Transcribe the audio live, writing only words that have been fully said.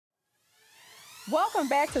Welcome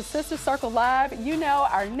back to Sister Circle Live. You know,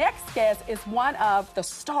 our next guest is one of the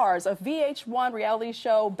stars of VH1 reality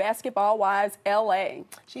show Basketball Wives LA.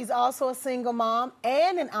 She's also a single mom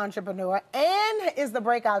and an entrepreneur and is the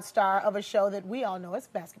breakout star of a show that we all know as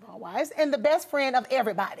Basketball Wives and the best friend of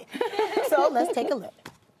everybody. So let's take a look.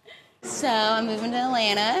 So I'm moving to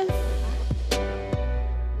Atlanta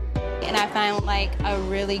and I found like a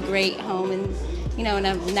really great home and in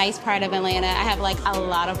a nice part of Atlanta. I have like a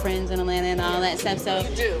lot of friends in Atlanta and all that stuff. So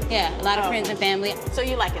you do? Yeah, a lot of friends and family. So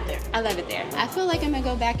you like it there? I love it there. I feel like I'm gonna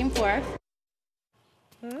go back and forth.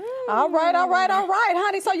 All right,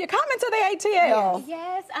 honey. So you're coming to the ATL.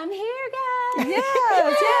 Yes, I'm here, guys.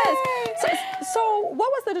 Yes. So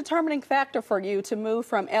what was the determining factor for you to move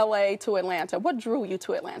from LA to Atlanta? What drew you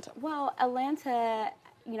to Atlanta? Well, Atlanta,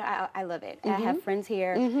 I love it. I have friends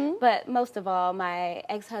here, but most of all, my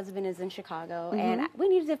ex-husband is in Chicago, and we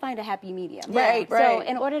needed to find a happy medium. Right. So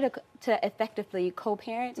in order to effectively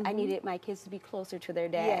co-parent, I needed my kids to be closer to their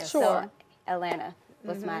dad. Yes. Sure. So Atlanta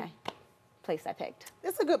was my place I picked.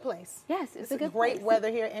 It's a good place. Yes, it's a good great place. weather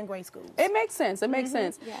here and great schools. It makes sense. It makes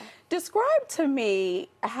sense. Yeah. Describe to me,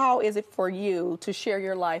 how is it for you to share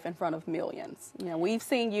your life in front of millions? You know, we've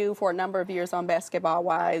seen you for a number of years on Basketball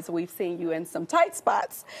Wives. We've seen you in some tight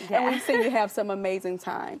spots, and we've seen you have some amazing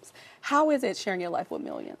times. How is it sharing your life with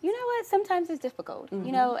millions? You know what? Sometimes it's difficult.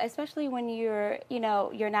 Especially when you're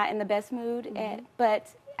not in the best mood, but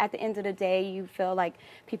at the end of the day, you feel like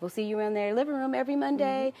people see you in their living room every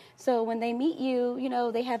Monday. So when they meet you,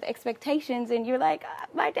 they have expectations, and you're like,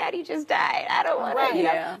 my daddy just died. I don't want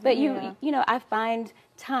to, But I find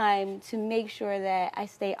time to make sure that I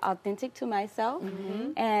stay authentic to myself,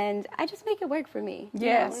 and I just make it work for me.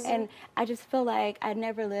 Yes. And I just feel like I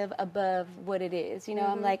never live above what it is.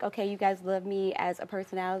 I'm like, okay, you guys love me as a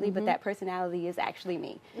personality, but that personality is actually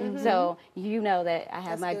me. So that I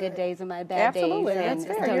have my good days and my bad days, and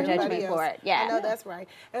don't judge me for it. Yeah, I know that's right.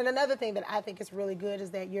 And another thing that I think is really good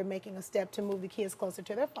is that you're making a step to move the kids closer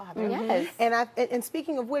to their father. Yes. And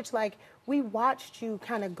speaking of which, like, we watched you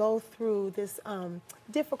kind of go through this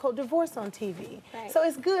difficult divorce on TV. Right. So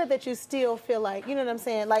it's good that you still feel like, you know what I'm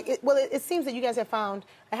saying? Like, it seems that you guys have found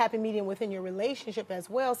a happy medium within your relationship as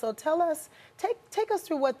well. So tell us, take us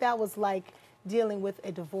through what that was like dealing with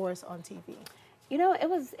a divorce on TV.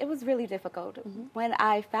 It was really difficult. When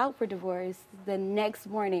I filed for divorce, the next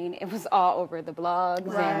morning it was all over the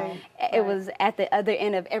blogs, and it was at the other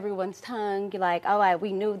end of everyone's tongue. Like,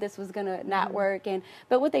 we knew this was gonna not work,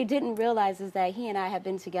 but what they didn't realize is that he and I had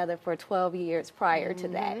been together for 12 years prior to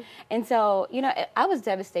that, and so I was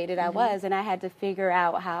devastated. I was, and I had to figure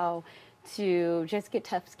out how to just get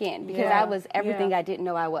tough skin because I was everything I didn't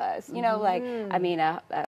know I was. I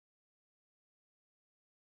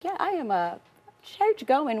am a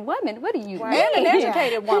church-going woman. What do you mean? And an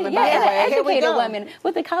educated woman, by the way. An educated woman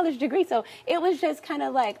with a college degree. So it was just kind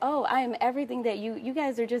of like, I am everything that you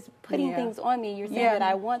guys are just putting things on me. You're saying that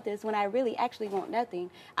I want this when I really actually want nothing.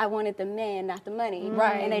 I wanted the man, not the money.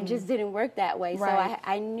 Right. And it just didn't work that way. So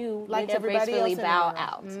I knew like to gracefully bow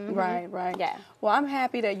out. Right. Yeah. Well, I'm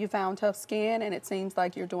happy that you found tough skin, and it seems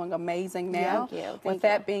like you're doing amazing now. Thank you. With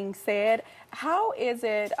that being said, how is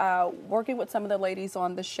it working with some of the ladies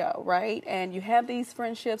on the show, right? And you have these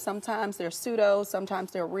friendships. Sometimes they're pseudo, sometimes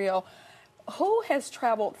they're real. Who has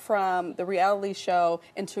traveled from the reality show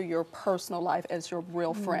into your personal life as your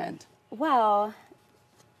real friend? Well,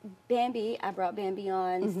 Bambi, I brought Bambi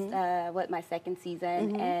on my second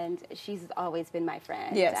season, and she's always been my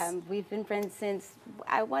friend. Yes. We've been friends since,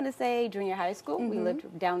 I want to say, junior high school. We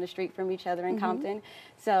lived down the street from each other in Compton.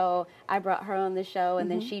 So I brought her on the show, and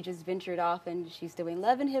then she just ventured off, and she's doing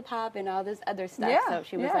Love and Hip Hop and all this other stuff. Yeah, so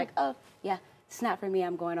she was like, oh, yeah. It's not for me,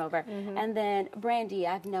 I'm going over. And then Brandy,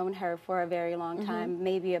 I've known her for a very long time,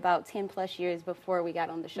 maybe about 10 plus years before we got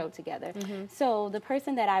on the show together. So the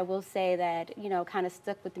person that I will say that, kind of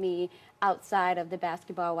stuck with me outside of the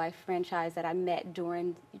Basketball Wife franchise that I met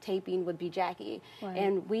during taping would be Jackie. Right.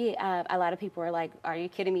 And we, a lot of people are like, are you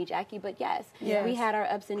kidding me, Jackie? But yes, we had our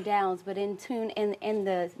ups and downs, but in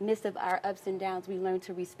the midst of our ups and downs, we learned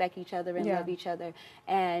to respect each other and love each other.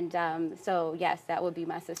 And so yes, that would be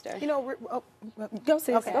my sister. Go,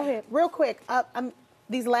 sis. Okay. Go ahead. Real quick,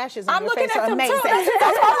 these lashes on I'm your looking face at are them amazing.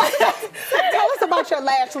 Tell us about your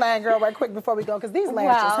lash line, girl, right quick before we go, because these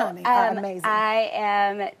lashes, honey, are amazing.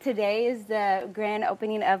 Today is the grand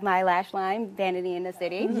opening of my lash line, Vanity in the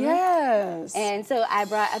City. Yes. And so I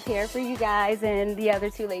brought a pair for you guys and the other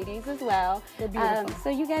two ladies as well. They're beautiful. So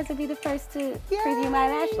you guys will be the first to preview my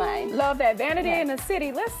lash line. Love that. Vanity in the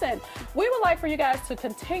City. Listen, we would like for you guys to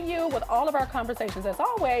continue with all of our conversations, as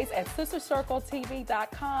always, at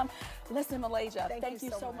sistercircletv.com. Listen, Malaysia, thank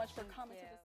you so much for coming to this.